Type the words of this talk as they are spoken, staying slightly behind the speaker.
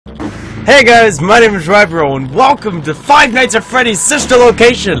Hey guys, my name is Rybro and welcome to Five Nights at Freddy's sister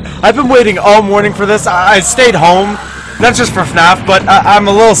location. I've been waiting all morning for this. I stayed home, not just for FNAF, but I'm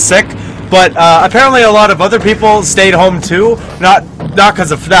a little sick. But apparently a lot of other people stayed home too, not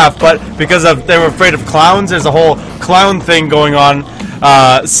because of FNAF, but because they were afraid of clowns. There's a whole clown thing going on.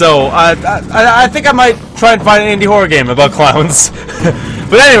 So I think I might try and find an indie horror game about clowns.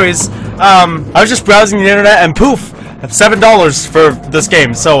 But anyways, I was just browsing the internet and poof! $7 for this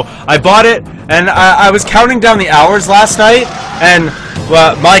game, so I bought it, and I was counting down the hours last night, and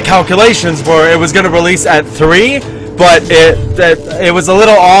my calculations were it was going to release at 3, but it was a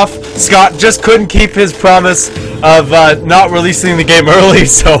little off. Scott just couldn't keep his promise of not releasing the game early,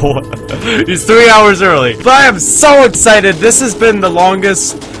 so he's 3 hours early. But I am so excited. This has been the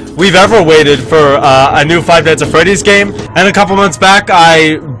longest we've ever waited for a new Five Nights at Freddy's game, and a couple months back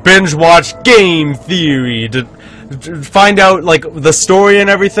I binge watched Game Theory to find out like the story and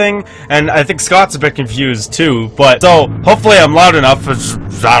everything, and I think Scott's a bit confused too, but so hopefully I'm loud enough.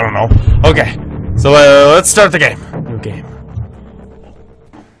 I don't know. Okay, so let's start the game. New game.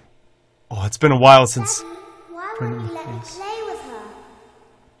 Oh, it's been a while since. Why won't you let me play with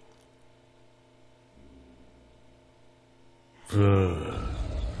her?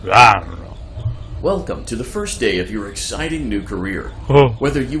 I don't know. Welcome to the first day of your exciting new career. Oh.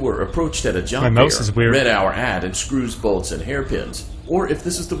 Whether you were approached at a job My mouse is weird. read our ad and screws, bolts, and hairpins, or if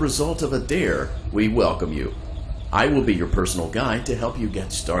this is the result of a dare, we welcome you. I will be your personal guide to help you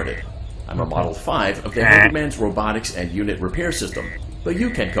get started. I'm a Model 5 of the Handyman's Robotics and Unit Repair System, but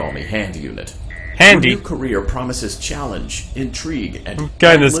you can call me Hand Unit. Handy. Your new career promises challenge, intrigue, and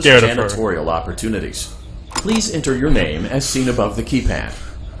kinda endless scared of her. janitorial opportunities. Please enter your name as seen above the keypad.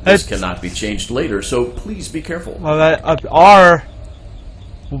 This cannot be changed later, so please be careful. Well, that R.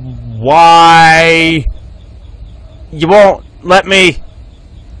 Why? You won't let me.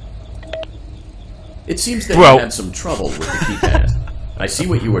 It seems that Well. you had some trouble with the keypad. I see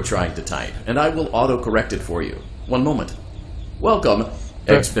what you were trying to type, and I will auto-correct it for you. One moment. Welcome,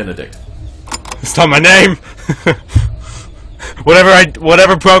 Eggs Benedict. It's not my name.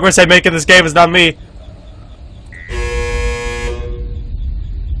 Whatever progress I make in this game is not me.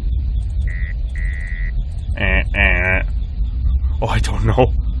 Oh, I don't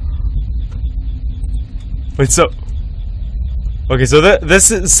know. Wait, so... Okay, so this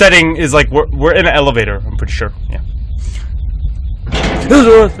setting is like, we're in an elevator, I'm pretty sure, yeah.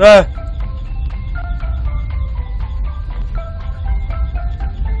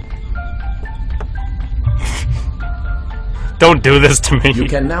 Don't do this to me. You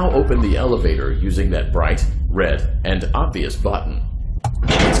can now open the elevator using that bright, red, and obvious button.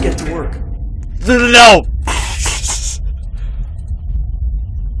 Let's get to work. No!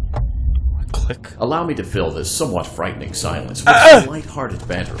 Click. Allow me to fill this somewhat frightening silence with some light-hearted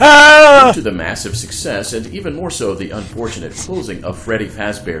banter. Due to the massive success, and even more so the unfortunate closing of Freddy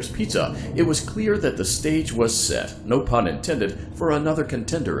Fazbear's Pizza, it was clear that the stage was set, no pun intended, for another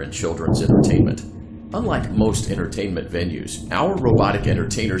contender in children's entertainment. Unlike most entertainment venues, our robotic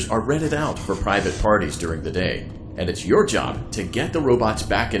entertainers are rented out for private parties during the day, and it's your job to get the robots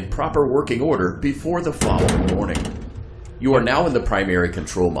back in proper working order before the following morning. You are now in the primary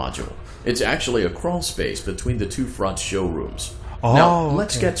control module. It's actually a crawl space between the two front showrooms. Oh, now,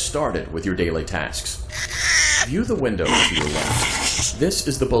 let's okay. get started with your daily tasks. View the window to your left. This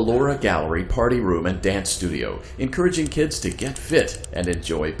is the Ballora Gallery Party Room and Dance Studio, encouraging kids to get fit and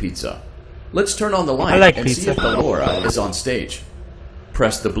enjoy pizza. Let's turn on the light and see if Ballora is on stage.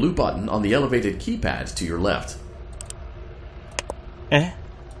 Press the blue button on the elevated keypad to your left.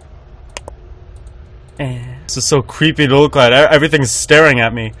 This is so creepy to look at. Everything's staring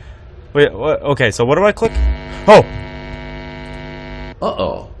at me. Wait, what? Okay, so what do I click? Oh!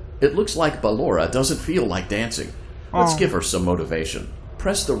 Uh-oh. It looks like Ballora doesn't feel like dancing. Let's give her some motivation.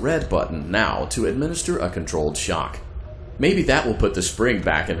 Press the red button now to administer a controlled shock. Maybe that will put the spring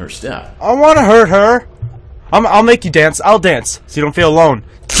back in her step. I want to hurt her. I'll make you dance. I'll dance, so you don't feel alone.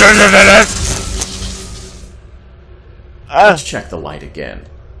 Let's check the light again.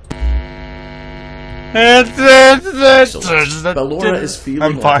 Ballora is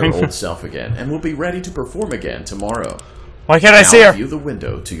feeling like her old self again and will be ready to perform again tomorrow. Why can't I see her? View the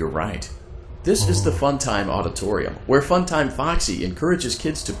window to your right. This is the Funtime Auditorium, where Funtime Foxy encourages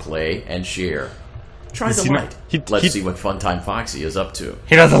kids to play and share. Try the light. Let's see what Funtime Foxy is up to.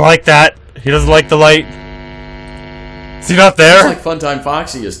 He doesn't like that. He doesn't like the light. Is he not there? Looks like Funtime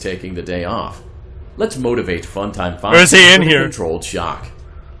Foxy is taking the day off. Let's motivate Funtime Foxy Or is he in with a here? Controlled shock.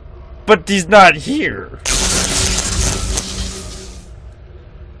 But he's not here.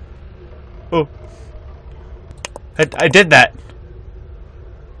 Oh. I did that.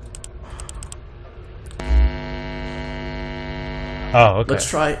 Oh, okay. Let's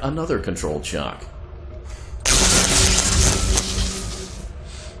try another controlled shock.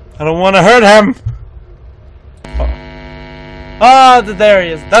 I don't want to hurt him. Oh, there he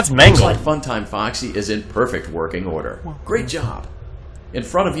is. That's Looks Mangle. like Funtime Foxy is in perfect working order. Great job. In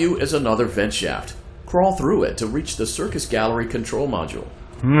front of you is another vent shaft. Crawl through it to reach the circus gallery control module.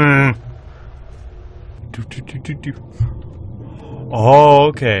 Oh,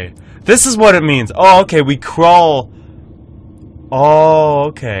 okay. This is what it means. Oh, okay. We crawl. Oh,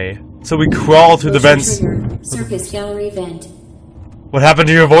 okay. So we crawl through the vents. Trigger. Circus gallery vent. What happened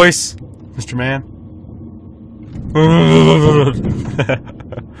to your voice, Mr. Man?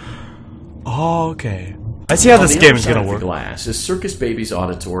 Oh, okay. I see how this game is gonna work. The glass is Circus Baby's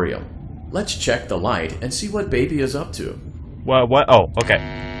auditorium. Let's check the light and see what Baby is up to. What? Oh,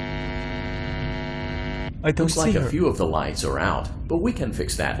 okay. I don't Looks see like her. a few of the lights are out, but we can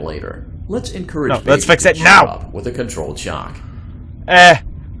fix that later. Let's encourage No, Baby let's fix to it cheer now. up with a controlled shock. It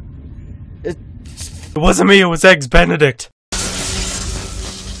wasn't me, it was Eggs Benedict.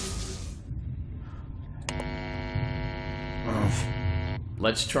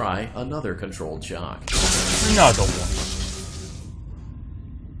 Let's try another controlled shock. Another one.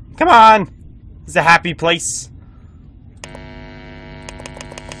 Come on! It's a happy place.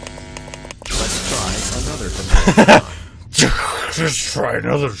 Let's try another controlled shock. Just try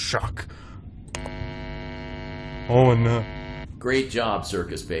another shock. Oh no. Great job,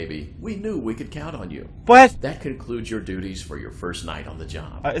 Circus Baby. We knew we could count on you. What? That concludes your duties for your first night on the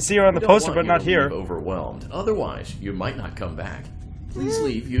job. I see her on the We don't poster, want but you not to here. leave overwhelmed. Otherwise, you might not come back. Please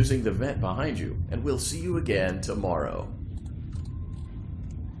leave using the vent behind you, and we'll see you again tomorrow.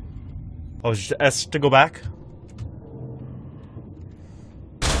 Oh, just S to go back?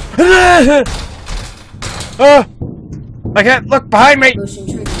 I can't look behind me! Motion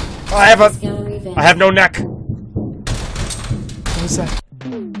trigger. I have Circus a... gallery vent. I have no neck. What was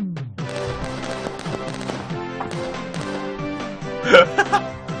that?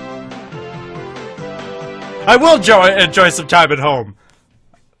 I will enjoy some time at home.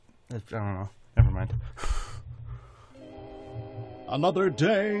 I don't know. Never mind. Another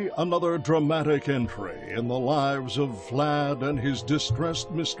day, another dramatic entry in the lives of Vlad and his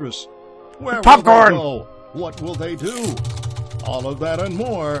distressed mistress. Where Popcorn! will they go? What will they do? All of that and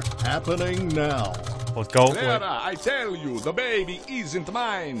more happening now. Let's go. Clara, I tell you, the baby isn't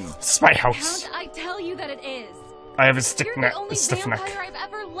mine. This is my house. Can't I tell you that it is? I have a stiff You're neck. the only A stiff vampire neck. I've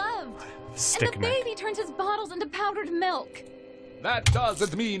ever loved. Stick And the neck. baby turns his bottles into powdered milk. That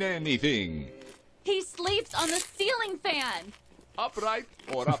doesn't mean anything. He sleeps on the ceiling fan. Upright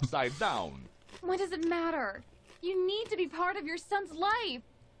or upside down. What does it matter? You need to be part of your son's life.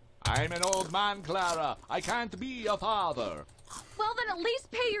 I'm an old man, Clara. I can't be a father. Well, then at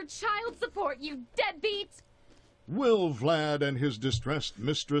least pay your child support, you deadbeat. Will Vlad and his distressed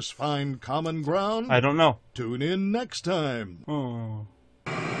mistress find common ground? I don't know. Tune in next time. Oh.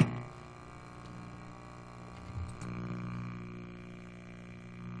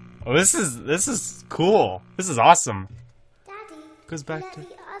 Oh, this is cool. This is awesome. Daddy, Goes back let to- the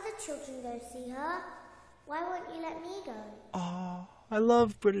other children go see her. Why won't you let me go? Oh, I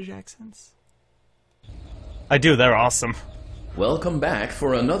love British accents. I do. They're awesome. Welcome back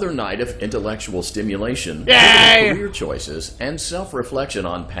for another night of intellectual stimulation, Yay! career choices, and self-reflection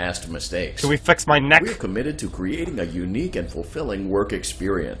on past mistakes. Can we fix my neck? We're committed to creating a unique and fulfilling work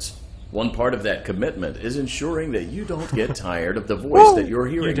experience. One part of that commitment is ensuring that you don't get tired of the voice that you're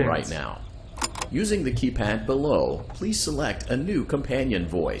hearing didn't. right now. Using the keypad below, please select a new companion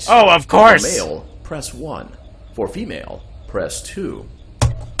voice. Oh, of course. For male, press 1. For female, press 2.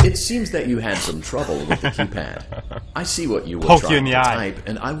 It seems that you had some trouble with the keypad. I see what you were Poke you trying in the to eye. type,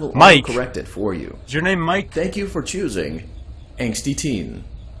 and I will Mike. correct it for you. Is your name Mike? Thank you for choosing Angsty Teen.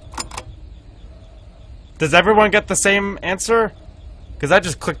 Does everyone get the same answer? Because I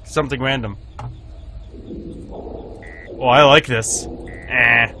just clicked something random. Oh, I like this.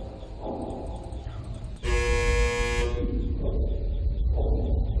 Eh.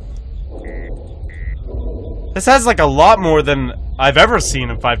 This has like a lot more than I've ever seen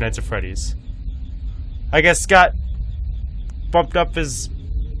in Five Nights at Freddy's. I guess Scott bumped up his...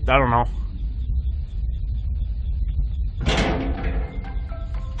 I don't know.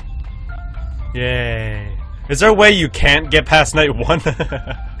 Yay. Is there a way you can't get past night 1?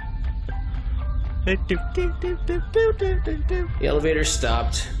 The elevator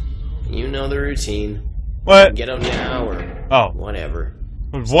stopped. You know the routine. What? Get up now or Oh, whatever.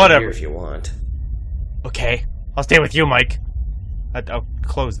 Here whatever. if you want. Okay. I'll stay with you, Mike. I'll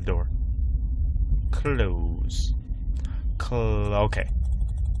close the door. Close. Okay.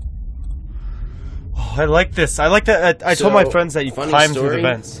 Oh, I like this. I like that. I told my friends that you funny climb through story, the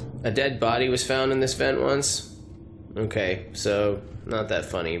vents. A dead body was found in this vent once. Okay, so not that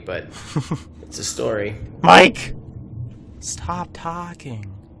funny, but it's a story. Mike! Stop talking.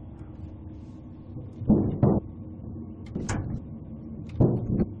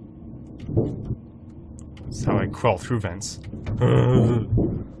 That's how I crawl through vents.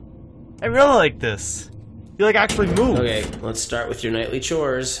 I really like this. You like actually move. Okay, let's start with your nightly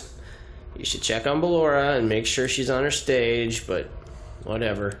chores. You should check on Ballora and make sure she's on her stage, but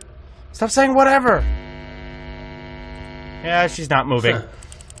whatever. Stop saying whatever. Yeah, she's not moving. Huh.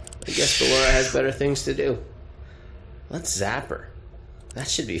 I guess Ballora has better things to do. Let's zap her. That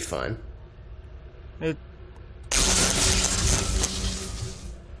should be fun. It...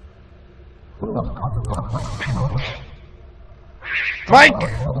 Mike!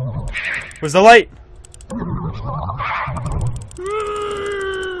 Where's the light?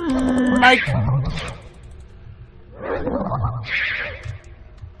 Mike!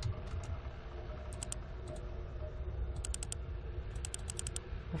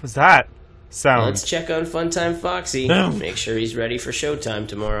 What was that sound? Let's check on Funtime Foxy. Make sure he's ready for showtime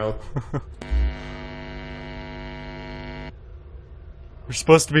tomorrow. We're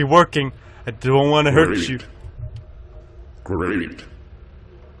supposed to be working. I don't want to hurt you. Great.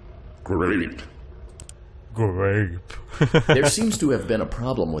 Grape. There seems to have been a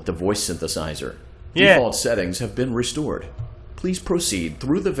problem with the voice synthesizer. Yeah. Default settings have been restored. Please proceed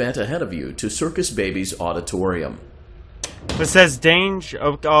through the vent ahead of you to Circus Baby's auditorium. It says danger.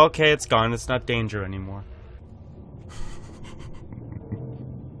 Oh, okay, it's gone. It's not danger anymore.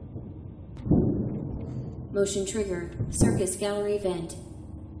 Motion trigger. Circus gallery vent.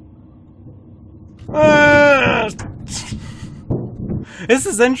 This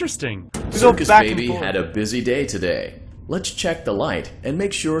is interesting. We go Circus back and Baby forth. had a busy day today. Let's check the light and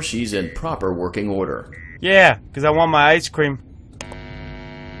make sure she's in proper working order. Yeah, because I want my ice cream.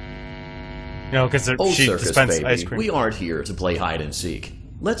 No, because Oh, she Circus dispensed Baby, ice cream. we aren't here to play hide and seek.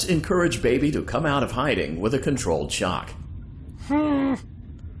 Let's encourage Baby to come out of hiding with a controlled shock. I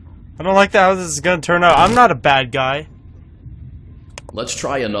don't like that how this is going to turn out. I'm not a bad guy. Let's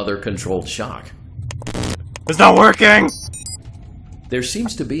try another controlled shock. It's not working! There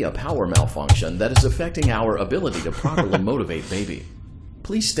seems to be a power malfunction that is affecting our ability to properly motivate Baby.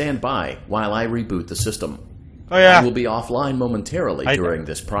 Please stand by while I reboot the system. Oh yeah. I will be offline momentarily during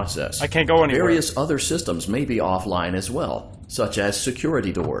this process. I can't go anywhere. Various other systems may be offline as well, such as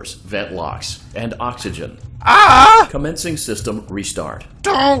security doors, vent locks, and oxygen. Ah! Commencing system restart.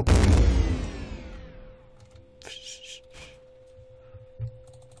 Don't!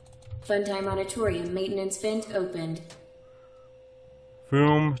 Funtime auditorium maintenance vent opened.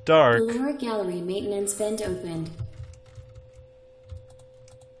 Room dark. Ballora gallery maintenance vent opened.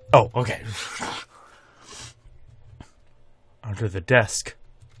 Oh, okay. Under the desk.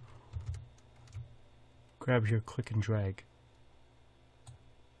 Grab here, click and drag.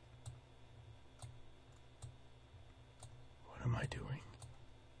 What am I doing?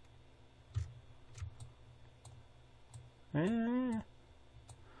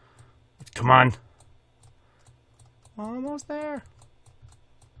 Come on. Almost there.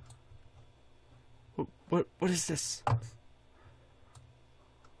 What is this?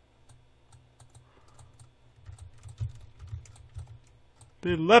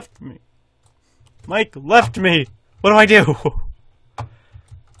 They left me. Mike left me. What do I do?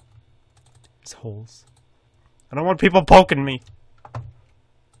 These holes. I don't want people poking me.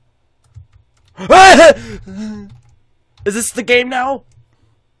 Is this the game now?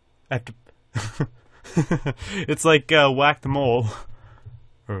 I have to... It's like whack the mole.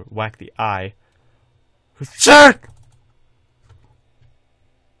 Or whack the eye. Sure!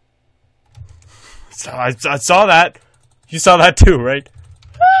 So I saw that. You saw that too, right?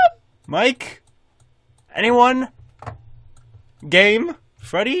 Mike? Anyone? Game?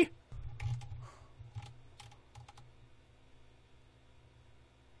 Freddy?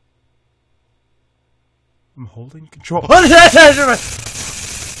 I'm holding control.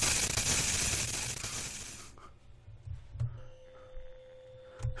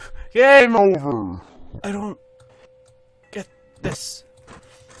 Game over. I don't get this.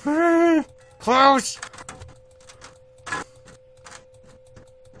 Close.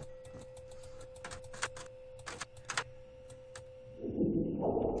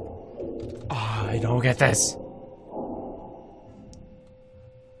 I don't get this.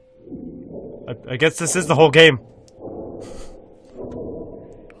 I guess this is the whole game.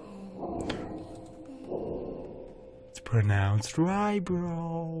 It's pronounced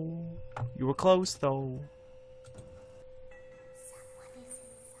Rybro. You were close though.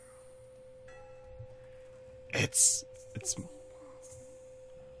 It's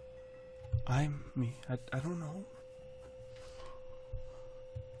I'm me. I don't know.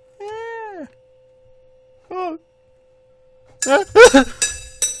 Oh.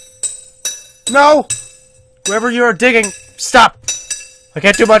 No! Whoever you are digging, stop! I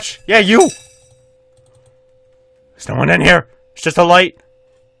can't do much. Yeah, you! There's no one in here. It's just a light.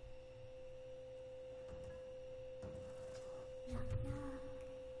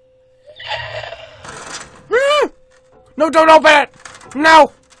 No, don't open it!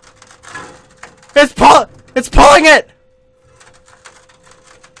 No! It's pulling it!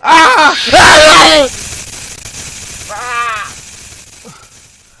 Ah! Ah! Ah!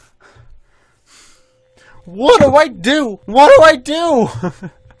 What do I do? What do I do?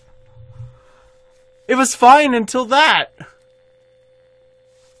 It was fine until that.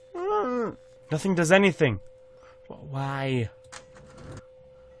 Nothing does anything. Why?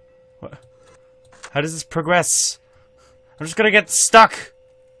 What? How does this progress? I'm just gonna get stuck.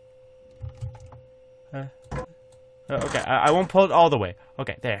 Okay, I won't pull it all the way.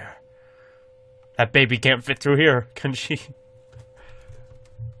 Okay, there. That baby can't fit through here, can she?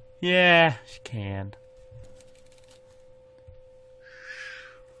 Yeah, she can.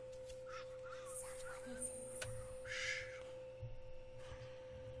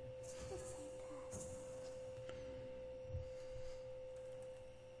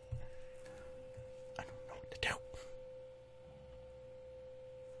 I don't know what to do.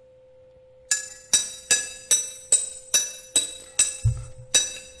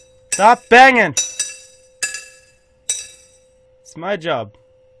 Stop banging! It's my job.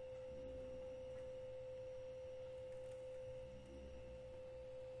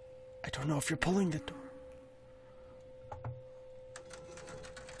 I don't know if you're pulling the door.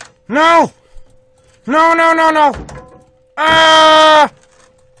 No! No, no, no, no! Ah!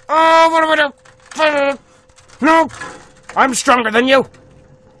 Oh, what do I do? No! I'm stronger than you!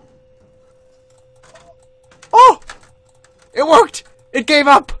 Oh! It worked! It gave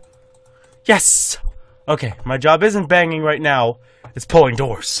up! Yes! Okay, my job isn't banging right now. It's pulling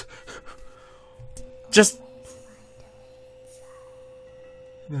doors. Just...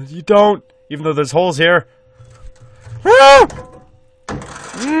 You don't, even though there's holes here. Ah!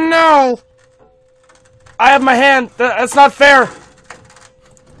 No! I have my hand. That's not fair.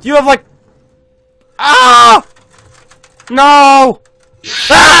 You have like... Ah! No!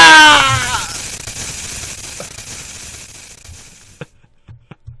 Ah!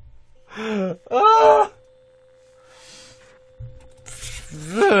 Ah!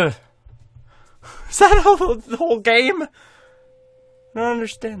 Is that the whole game? I don't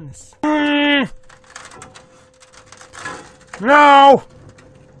understand this. No!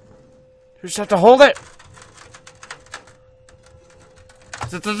 You just have to hold it.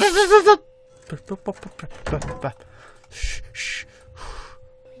 Shh.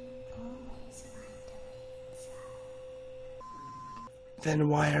 Then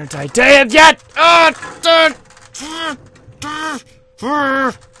why aren't I dead yet?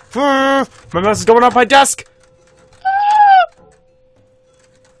 My mouse is going off my desk.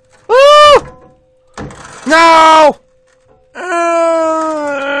 No!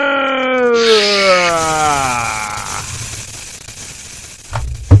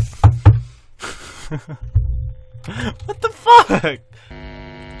 What the fuck?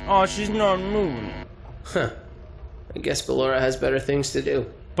 Oh, she's not moving. Huh. I guess Ballora has better things to do.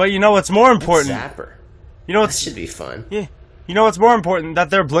 But you know what's more important? Zap her. You know That what's... should be fun. Yeah. You know what's more important? That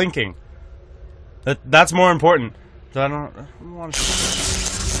they're blinking. That's more important. I don't want to...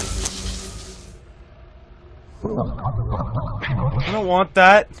 I don't want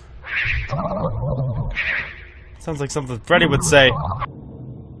that. Sounds like something Freddy would say.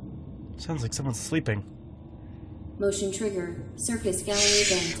 Sounds like someone's sleeping. Motion trigger. Circus gallery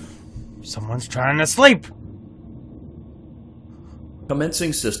vent. Someone's trying to sleep.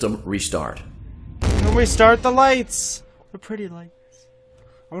 Commencing system restart. Can we start the lights? The pretty lights.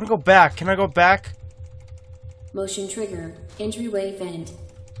 I want to go back. Can I go back? Motion trigger. Entryway vent.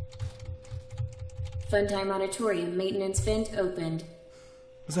 Funtime auditorium maintenance vent opened.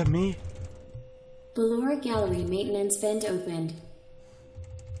 Was that me? Ballora gallery maintenance vent opened.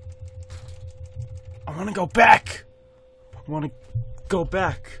 I want to go back. I want to go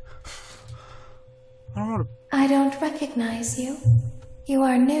back. I don't want to... I don't recognize you. You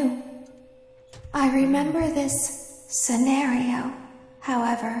are new. I remember this scenario,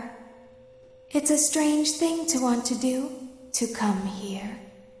 however. It's a strange thing to want to do, to come here.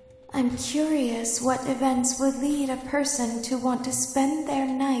 I'm curious what events would lead a person to want to spend their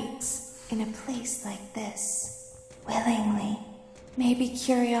nights in a place like this. Willingly. Maybe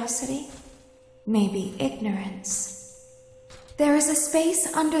curiosity? maybe ignorance. There is a space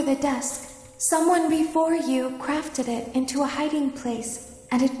under the desk. Someone before you crafted it into a hiding place,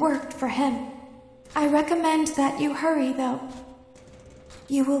 and it worked for him. I recommend that you hurry, though.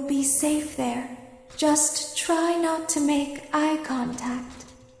 You will be safe there. Just try not to make eye contact.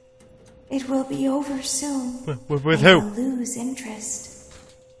 It will be over soon. With who? You will lose interest.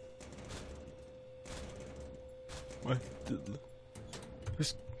 What?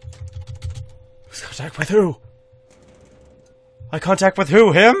 Who's contact with who? Eye contact with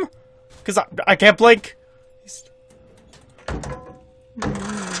who? Him? Because I can't blink.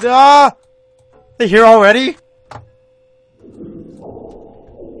 They here already?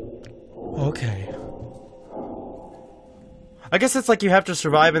 Okay. I guess it's like you have to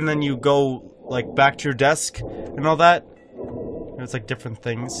survive and then you go, like, back to your desk and all that. It's like different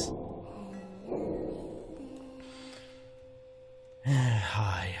things.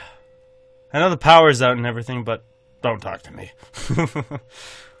 Hi. I know the power's out and everything, but don't talk to me.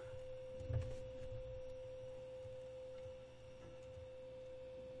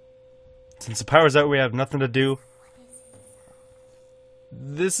 Since the power's out, we have nothing to do.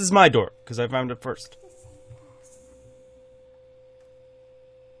 This is my door, because I found it first.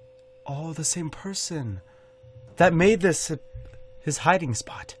 Oh, the same person that made this his hiding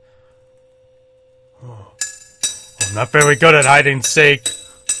spot. Oh. I'm not very good at hide and seek.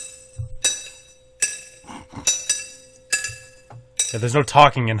 Yeah, there's no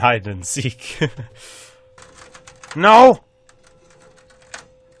talking in hide and seek. No!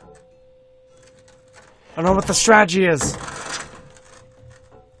 I don't know what the strategy is.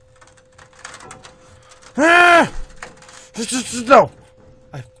 Ah! No!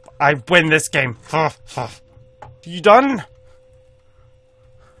 I win this game. You done?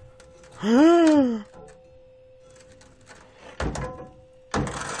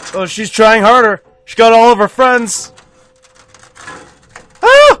 Oh, she's trying harder. She got all of her friends.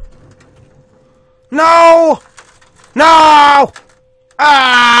 Ah! No! No!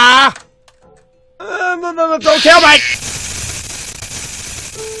 Ah! No, don't kill me!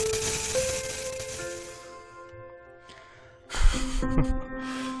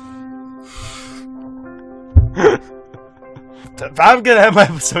 I'm gonna have my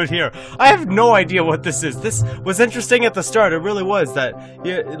episode here. I have no idea what this is. This was interesting at the start. It really was. That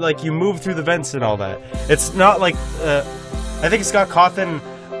you move through the vents and all that. It's not like I think Scott Cawthon,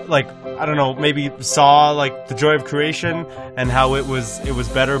 like, I don't know, maybe saw like the joy of creation and how it was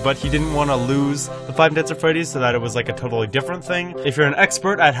better, but he didn't want to lose the Five Nights at Freddy's, so that it was like a totally different thing. If you're an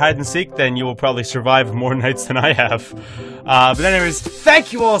expert at hide and seek, then you will probably survive more nights than I have. But anyways,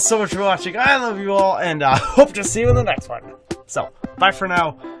 thank you all so much for watching. I love you all, and hope to see you in the next one. So, bye for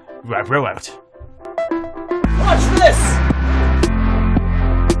now. Rybro out. Watch this!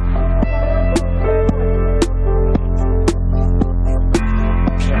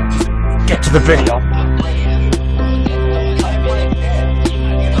 Get to the video.